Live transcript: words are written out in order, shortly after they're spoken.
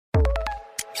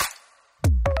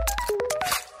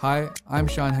Hi, I'm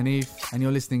Shan Hanif, and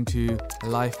you're listening to The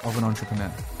Life of an Entrepreneur.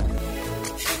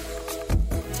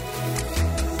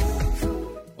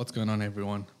 What's going on,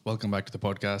 everyone? Welcome back to the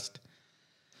podcast.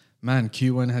 Man,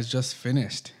 Q1 has just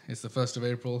finished. It's the 1st of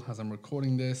April as I'm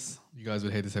recording this. You guys will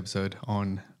hear this episode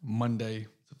on Monday.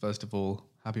 So first of all,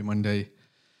 happy Monday.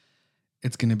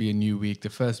 It's going to be a new week, the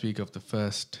first week of the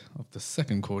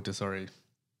second quarter, sorry.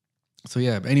 So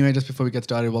yeah, but anyway, just before we get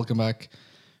started, welcome back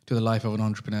to the Life of an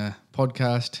Entrepreneur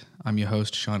podcast. I'm your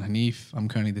host, Shan Hanif. I'm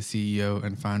currently the CEO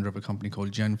and founder of a company called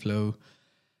Genflow.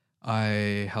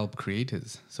 I help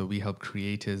creators. So we help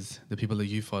creators, the people that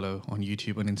you follow on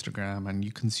YouTube and Instagram, and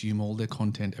you consume all their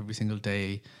content every single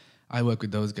day. I work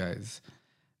with those guys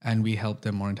and we help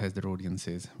them monetize their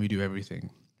audiences. We do everything.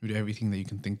 We do everything that you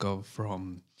can think of,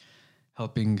 from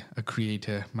helping a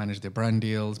creator manage their brand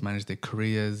deals, manage their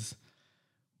careers,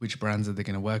 which brands are they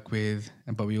going to work with,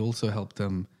 but we also help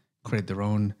them create their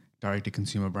own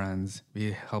direct-to-consumer brands.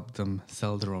 We help them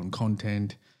sell their own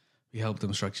content. We help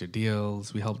them structure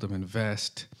deals. We help them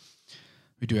invest.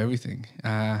 We do everything.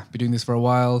 Been doing this for a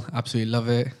while. Absolutely love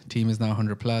it. Team is now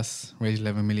 100 plus. Raised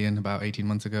 11 million about 18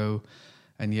 months ago.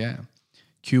 And yeah,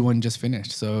 Q1 just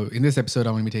finished. So in this episode,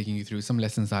 I'm going to be taking you through some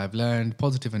lessons I've learned,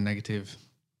 positive and negative.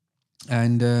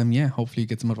 And hopefully you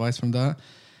get some advice from that.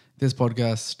 This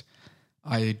podcast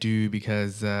I do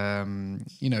because,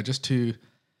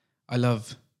 I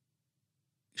love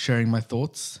sharing my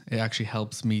thoughts. It actually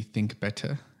helps me think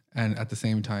better. And at the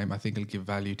same time, I think it'll give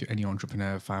value to any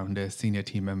entrepreneur, founder, senior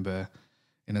team member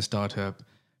in a startup,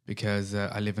 because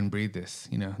I live and breathe this.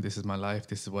 This is my life.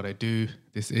 This is what I do.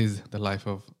 This is the life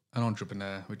of an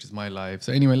entrepreneur, which is my life.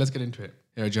 So anyway, let's get into it.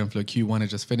 Here at Genflow, Q1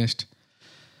 has just finished.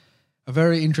 A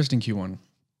very interesting Q1.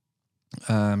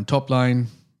 Top line,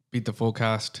 beat the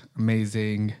forecast,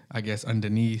 amazing. I guess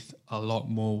underneath, a lot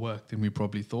more work than we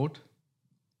probably thought,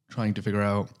 trying to figure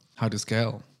out how to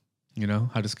scale,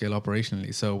 how to scale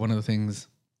operationally. So one of the things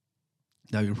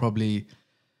that we probably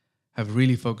have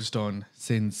really focused on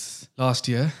since last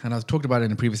year, and I've talked about it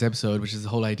in a previous episode, which is the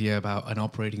whole idea about an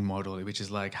operating model, which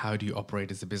is like, how do you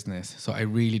operate as a business? So I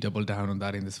really doubled down on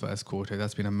that in this first quarter.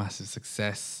 That's been a massive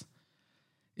success.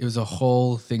 It was a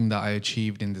whole thing that I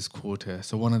achieved in this quarter.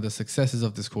 So one of the successes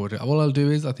of this quarter, what I'll do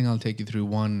is I think I'll take you through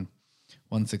one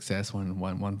success,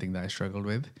 one thing that I struggled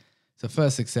with. So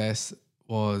first success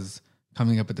was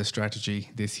coming up with the strategy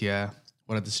this year.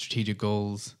 What are the strategic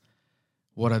goals?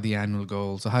 What are the annual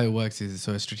goals? So how it works is,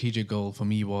 so a strategic goal for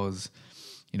me was,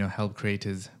 help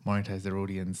creators monetize their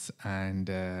audience.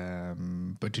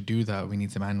 And but to do that, we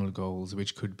need some annual goals,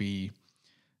 which could be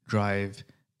drive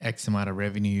X amount of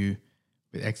revenue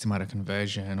with X amount of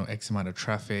conversion or X amount of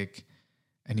traffic.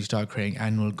 And you start creating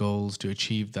annual goals to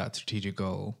achieve that strategic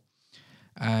goal.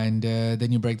 And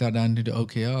then you break that down into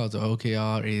OKRs. So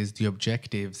OKR is the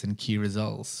objectives and key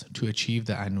results to achieve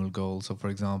the annual goal. So for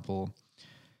example,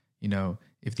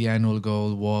 if the annual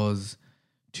goal was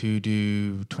to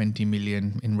do 20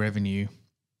 million in revenue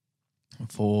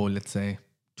for, let's say,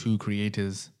 2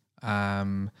 creators,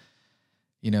 the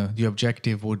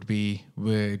objective would be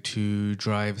to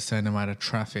drive a certain amount of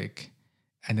traffic,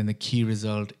 and then the key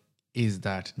result is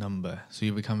that number. So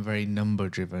you become very number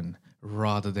driven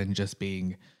rather than just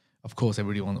being, of course,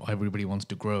 everybody wants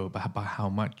to grow, but by how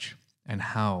much and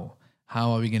how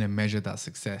are we going to measure that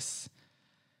success?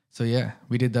 So yeah,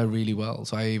 we did that really well.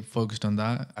 So I focused on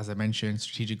that, as I mentioned,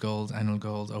 strategic goals, annual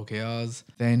goals, OKRs.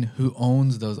 Then who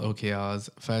owns those OKRs?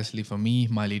 Firstly, for me,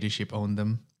 my leadership owned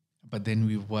them. But then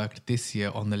we've worked this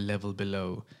year on the level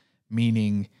below,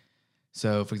 meaning,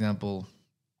 so for example,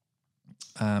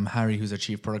 Harry, who's our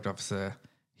chief product officer,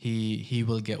 he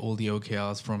will get all the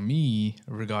OKRs from me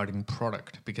regarding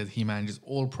product, because he manages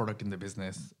all product in the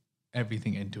business,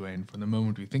 everything end to end. From the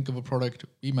moment we think of a product,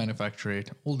 we manufacture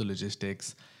it, all the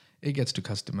logistics, it gets to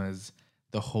customers,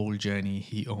 the whole journey,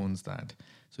 he owns that.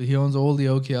 So he owns all the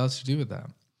OKRs to do with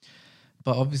that.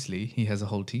 But obviously, he has a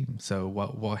whole team. So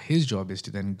what his job is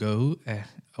to then go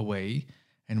away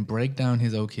and break down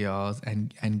his OKRs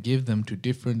and give them to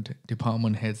different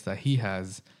department heads that he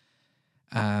has,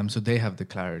 so they have the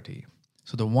clarity.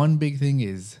 So the one big thing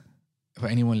is, for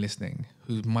anyone listening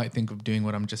who might think of doing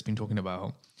what I've just been talking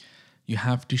about, you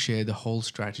have to share the whole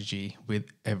strategy with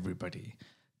everybody.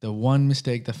 The one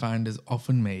mistake the founders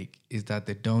often make is that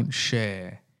they don't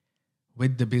share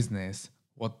with the business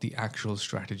what the actual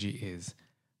strategy is.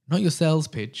 Not your sales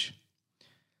pitch.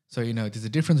 So, there's a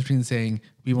difference between saying,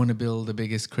 we want to build the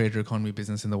biggest creator economy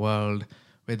business in the world,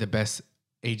 we're the best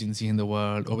agency in the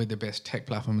world, or we're the best tech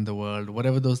platform in the world.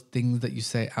 Whatever those things that you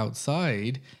say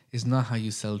outside is not how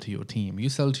you sell to your team. You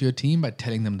sell to your team by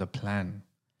telling them the plan,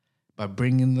 by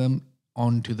bringing them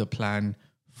onto the plan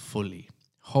fully,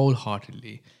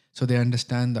 wholeheartedly. So they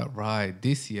understand that, right,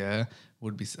 this year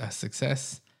would be a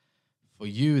success for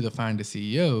you, the founder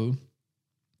CEO,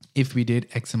 if we did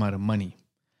X amount of money,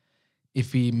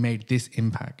 if we made this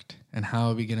impact, and how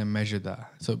are we going to measure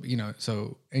that? So,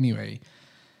 so anyway,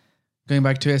 going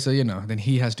back to it, so, then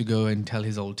he has to go and tell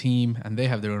his whole team, and they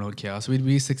have their own OKR. So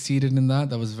we succeeded in that.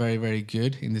 That was very, very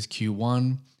good in this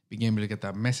Q1. Being able to get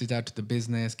that message out to the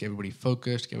business, get everybody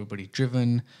focused, get everybody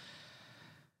driven.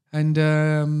 And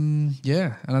and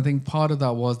I think part of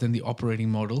that was then the operating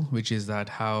model, which is that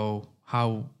how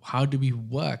do we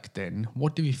work then?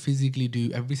 What do we physically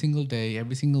do every single day,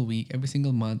 every single week, every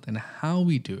single month, and how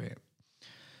we do it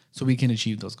so we can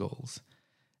achieve those goals?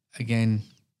 Again,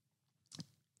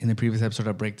 in the previous episode,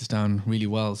 I break this down really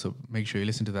well, so make sure you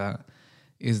listen to that,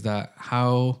 is that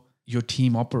how your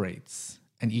team operates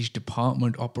and each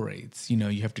department operates,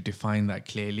 you have to define that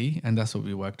clearly. And that's what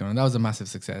we worked on. And that was a massive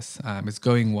success. It's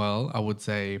going well. I would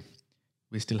say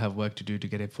we still have work to do to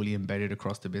get it fully embedded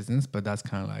across the business, but that's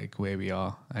kind of like where we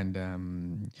are.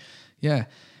 And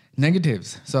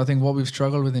negatives. So I think what we've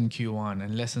struggled with in Q1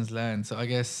 and lessons learned. So I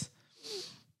guess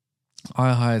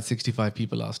I hired 65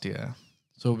 people last year.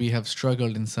 So we have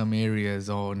struggled in some areas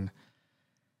on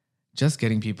just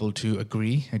getting people to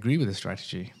agree with the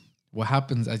strategy. What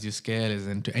happens as you scale is,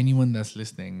 and to anyone that's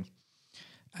listening,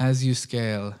 as you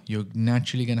scale, you're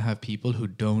naturally going to have people who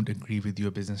don't agree with your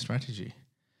business strategy.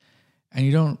 And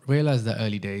you don't realize that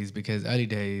early days, because early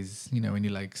days, when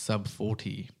you're like sub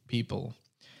 40 people,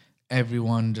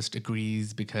 everyone just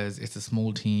agrees because it's a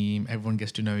small team. Everyone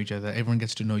gets to know each other. Everyone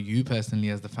gets to know you personally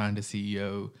as the founder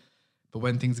CEO. But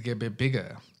when things get a bit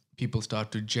bigger, people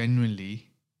start to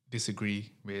genuinely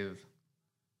disagree with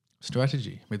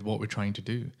strategy, with what we're trying to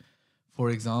do. For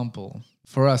example,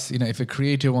 for us, if a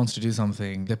creator wants to do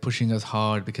something, they're pushing us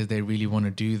hard because they really want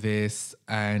to do this,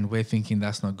 and we're thinking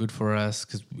that's not good for us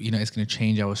because, it's going to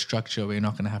change our structure. We're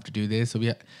not going to have to do this. So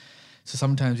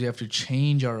sometimes we have to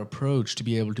change our approach to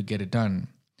be able to get it done.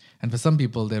 And for some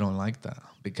people, they don't like that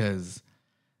because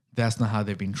that's not how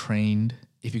they've been trained.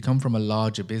 If you come from a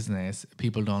larger business,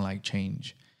 people don't like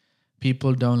change.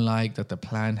 People don't like that the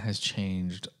plan has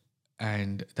changed,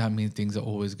 and that means things are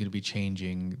always going to be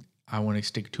changing. I want to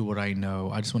stick to what I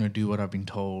know. I just want to do what I've been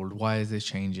told. Why is this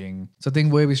changing? So I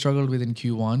think where we struggled with in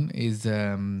Q1 is,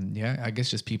 I guess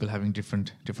just people having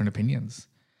different opinions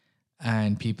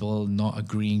and people not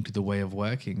agreeing to the way of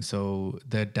working. So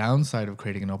the downside of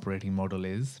creating an operating model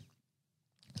is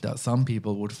that some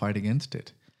people would fight against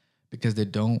it because they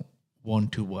don't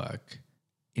want to work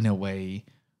in a way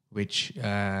which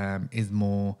is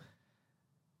more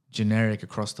generic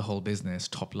across the whole business,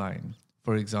 top line.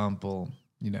 For example,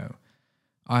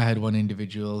 I had one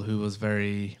individual who was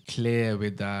very clear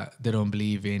with that they don't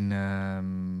believe in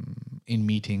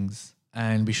meetings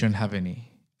and we shouldn't have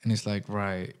any. And it's like,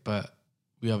 right, but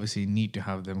we obviously need to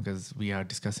have them because we are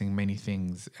discussing many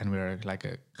things and we're like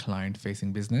a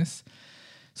client-facing business.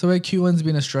 So where Q1's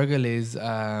been a struggle is,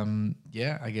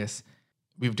 I guess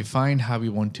we've defined how we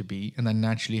want to be and then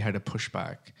naturally had a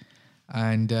pushback.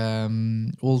 And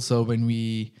also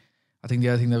I think the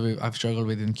other thing that I've struggled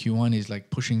with in Q1 is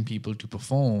like pushing people to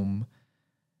perform,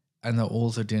 and that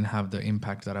also didn't have the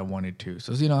impact that I wanted to.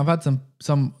 So I've had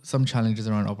some challenges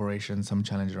around operations, some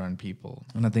challenges around people,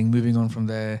 and I think moving on from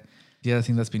there, the other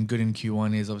thing that's been good in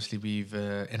Q1 is obviously we've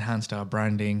enhanced our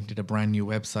branding, did a brand new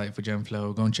website for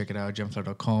Genflow. Go and check it out,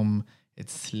 genflow.com.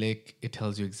 It's slick. It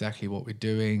tells you exactly what we're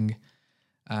doing.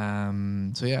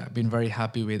 I've been very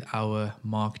happy with our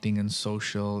marketing and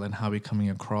social and how we're coming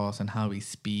across and how we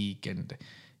speak. And,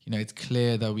 it's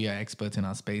clear that we are experts in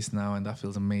our space now, and that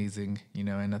feels amazing,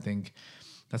 and I think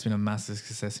that's been a massive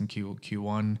success in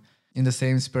Q1. In the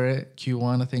same spirit,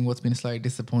 Q1, I think what's been slightly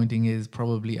disappointing is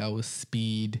probably our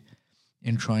speed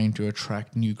in trying to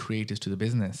attract new creators to the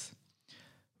business.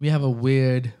 We have a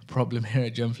weird problem here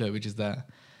at Genflow, which is that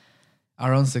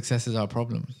our own success is our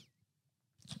problem.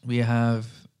 We've had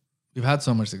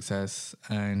so much success,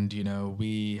 and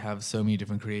we have so many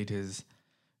different creators.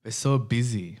 We're so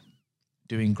busy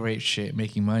doing great shit,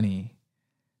 making money,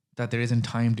 that there isn't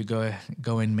time to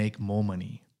go and make more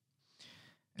money.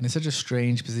 And it's such a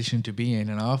strange position to be in.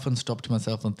 And I often stop to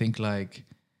myself and think like,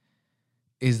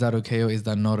 is that okay or is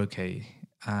that not okay?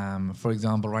 For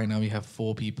example, right now we have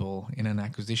 4 people in an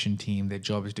acquisition team. Their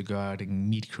job is to go out and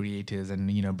meet creators and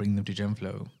bring them to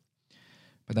Genflow.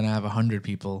 But then I have 100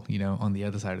 people, on the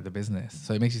other side of the business.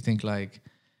 So it makes you think like,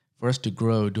 for us to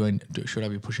grow, should I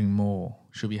be pushing more?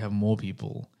 Should we have more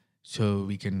people so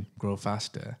we can grow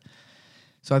faster?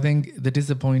 So I think the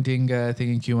disappointing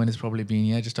thing in Q1 has probably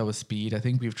been, just our speed. I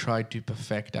think we've tried to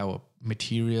perfect our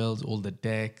materials, all the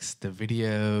decks, the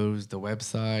videos, the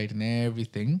website, and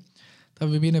everything. That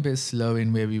we've been a bit slow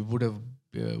in where we would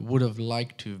have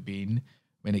liked to have been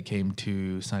when it came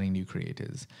to signing new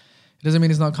creators. It doesn't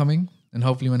mean it's not coming. And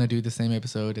hopefully, when I do the same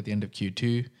episode at the end of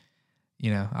Q2,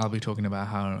 I'll be talking about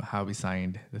how we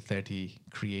signed the 30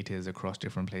 creators across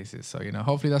different places. So,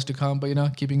 hopefully that's to come, but,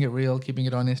 keeping it real, keeping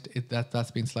it honest,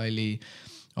 that's been slightly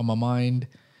on my mind.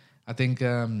 I think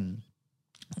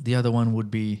the other one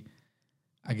would be,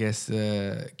 I guess,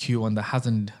 Q1 that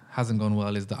hasn't gone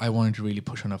well is that I wanted to really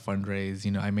push on a fundraise.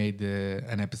 I made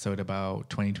an episode about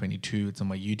 2022. It's on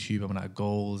my YouTube. I'm at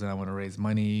goals and I want to raise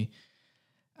money.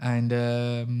 And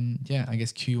I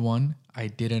guess Q1, I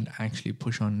didn't actually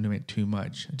push on it too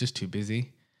much. Just too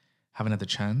busy. Haven't had the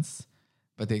chance.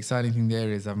 But the exciting thing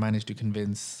there is I've managed to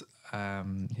convince,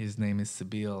 his name is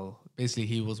Sabil. Basically,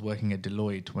 he was working at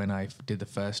Deloitte when I did the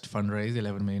first fundraise,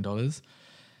 $11 million.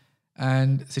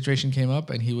 And situation came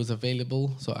up and he was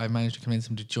available. So I managed to convince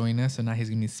him to join us. And now he's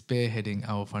going to be spearheading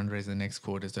our fundraiser the next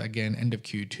quarter. So again, end of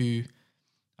Q2,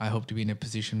 I hope to be in a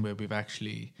position where we've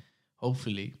actually,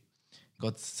 hopefully,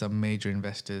 got some major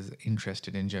investors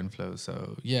interested in GenFlow.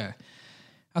 So yeah,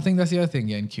 I think that's the other thing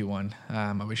in Q1.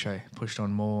 I wish I pushed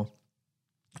on more.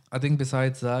 I think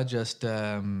besides that, just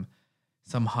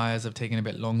some hires have taken a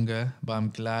bit longer, but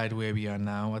I'm glad where we are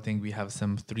now. I think we have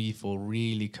some 3-4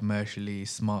 really commercially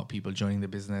smart people joining the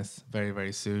business very,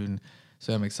 very soon.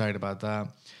 So I'm excited about that.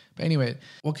 But anyway,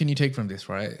 what can you take from this,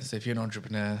 right? So if you're an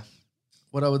entrepreneur,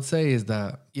 what I would say is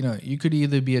that, you could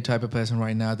either be a type of person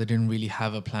right now that didn't really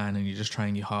have a plan and you're just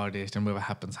trying your hardest and whatever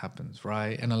happens, happens,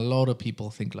 right? And a lot of people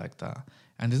think like that.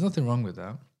 And there's nothing wrong with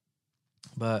that.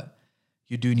 But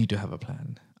you do need to have a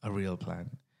plan, a real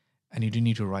plan. And you do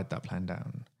need to write that plan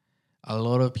down. A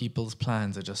lot of people's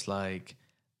plans are just like,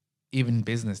 even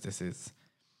business, this is,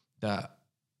 that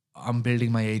I'm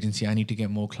building my agency, I need to get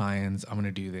more clients, I'm going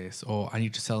to do this. Or I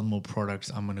need to sell more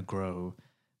products, I'm going to grow.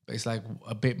 But it's like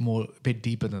a bit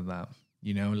deeper than that,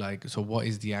 so what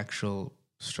is the actual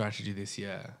strategy this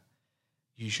year?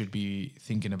 You should be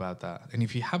thinking about that. And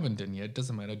if you haven't done yet, it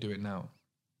doesn't matter, do it now.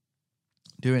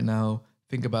 Do it now.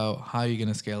 Think about how you're going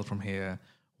to scale from here.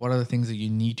 What are the things that you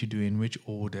need to do in which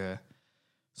order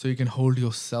so you can hold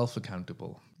yourself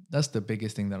accountable? That's the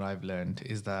biggest thing that I've learned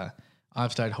is that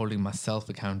I've started holding myself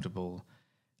accountable.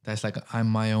 That's like, I'm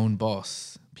my own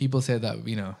boss. People say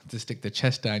that, to stick the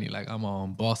chest down, you're like, I'm my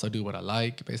own boss, I do what I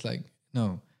like. But it's like,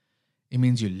 no, it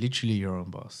means you're literally your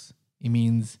own boss. It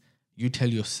means you tell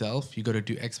yourself you got to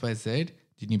do X, Y, Z,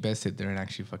 then you best sit there and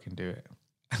actually fucking do it.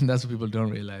 And that's what people don't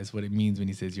realize what it means when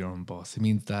he says your own boss. It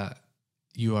means that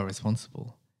you are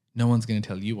responsible. No one's going to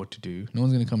tell you what to do. No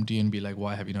one's going to come to you and be like,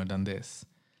 why have you not done this?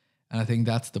 And I think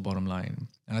that's the bottom line.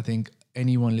 And I think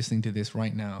anyone listening to this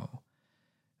right now,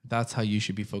 that's how you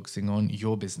should be focusing on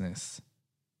your business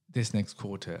this next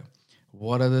quarter.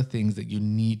 What are the things that you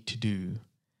need to do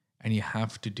and you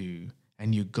have to do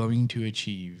and you're going to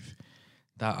achieve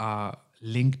that are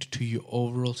linked to your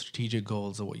overall strategic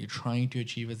goals or what you're trying to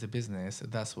achieve as a business?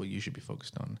 That's what you should be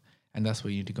focused on. And that's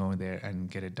where you need to go in there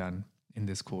and get it done in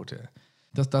this quarter.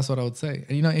 That's what I would say.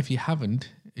 And if you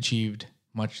haven't achieved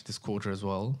much this quarter as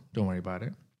well, don't worry about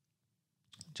it.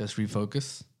 Just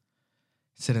refocus,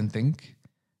 sit and think.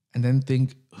 And then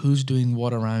think who's doing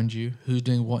what around you, who's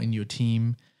doing what in your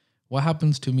team. What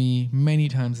happens to me many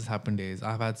times has happened is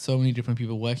I've had so many different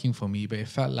people working for me, but it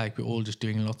felt like we're all just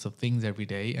doing lots of things every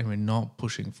day and we're not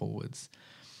pushing forwards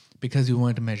because we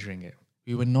weren't measuring it.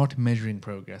 We were not measuring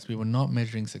progress. We were not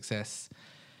measuring success.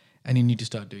 And you need to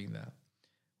start doing that.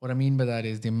 What I mean by that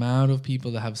is the amount of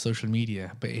people that have social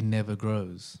media, but it never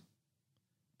grows.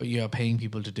 But you are paying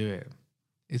people to do it.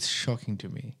 It's shocking to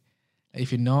me.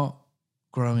 If you're not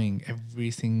growing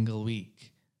every single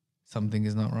week, something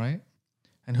is not right.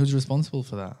 And who's responsible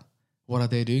for that? What are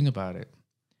they doing about it?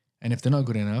 And if they're not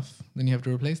good enough, then you have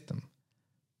to replace them.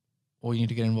 Or you need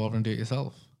to get involved and do it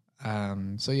yourself.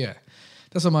 So yeah,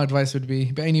 that's what my advice would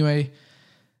be. But anyway,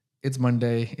 it's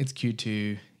Monday, it's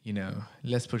Q2,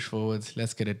 let's push forwards,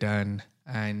 let's get it done.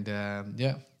 And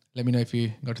let me know if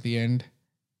you got to the end.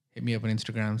 Hit me up on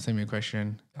Instagram, send me a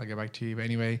question. I'll get back to you. But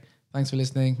anyway, thanks for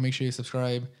listening. Make sure you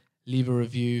subscribe. Leave a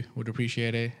review, would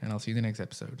appreciate it, and I'll see you in the next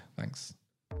episode. Thanks.